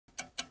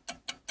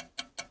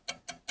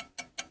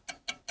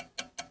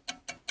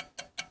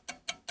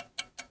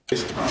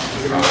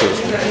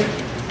Y'all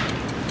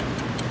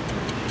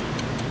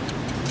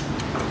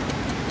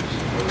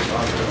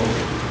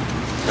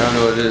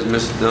know what it is,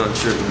 Mr. Dunn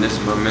tripping. This is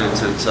my minute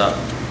to the top.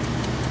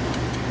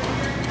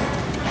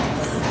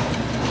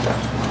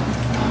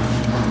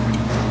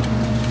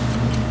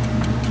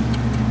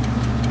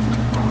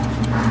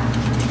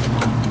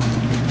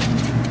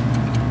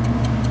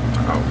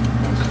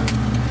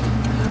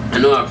 I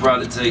know I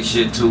probably take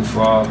shit too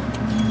far,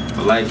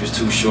 but life is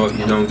too short,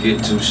 you don't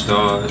get 2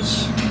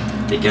 stars.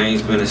 The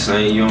game's been the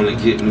same, you only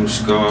get new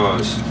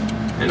scars.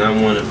 And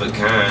I'm one of a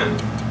kind,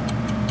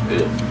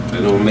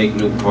 they don't make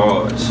new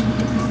parts.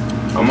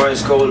 I'm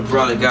ice cold,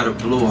 probably got a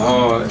blue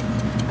heart.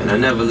 And I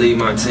never leave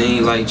my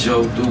team like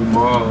Joe through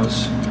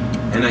Mars.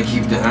 And I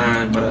keep the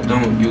iron, but I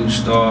don't use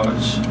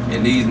stars.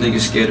 And these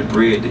niggas scared of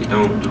bread, they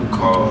don't do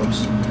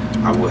carbs.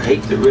 I would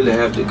hate to really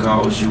have to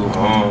cause you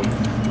harm,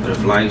 but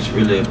if life's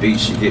really a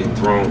beach, you're getting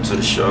thrown to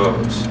the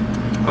sharks.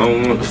 I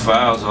don't want the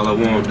fouls, all I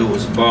want to do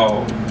is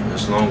ball.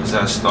 As long as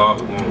I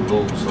start, we won't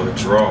lose or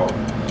draw.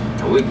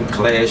 And we can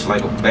clash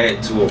like a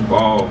bat to a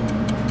ball.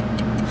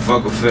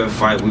 Fuck a fair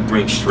fight, we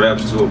bring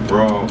straps to a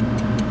brawl.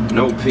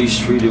 No peace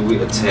treaty, we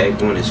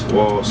attack when it's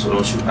war. So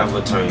don't you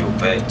ever turn your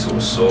back to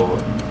a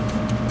sword.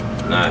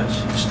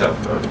 Nice, step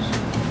brothers.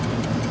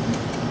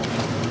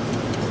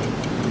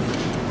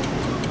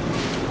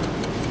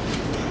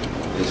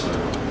 This one.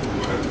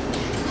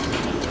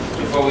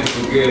 Before we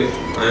forget,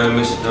 I am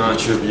Mr. Don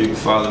Trip. You can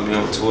follow me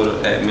on Twitter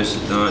at Mr.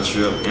 Don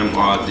Trip,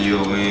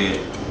 MRDONTRIP,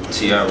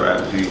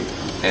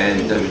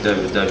 and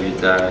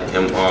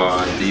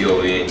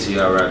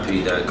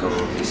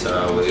www.mrdontrip.com. Peace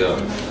out, way up.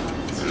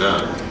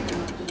 Nah.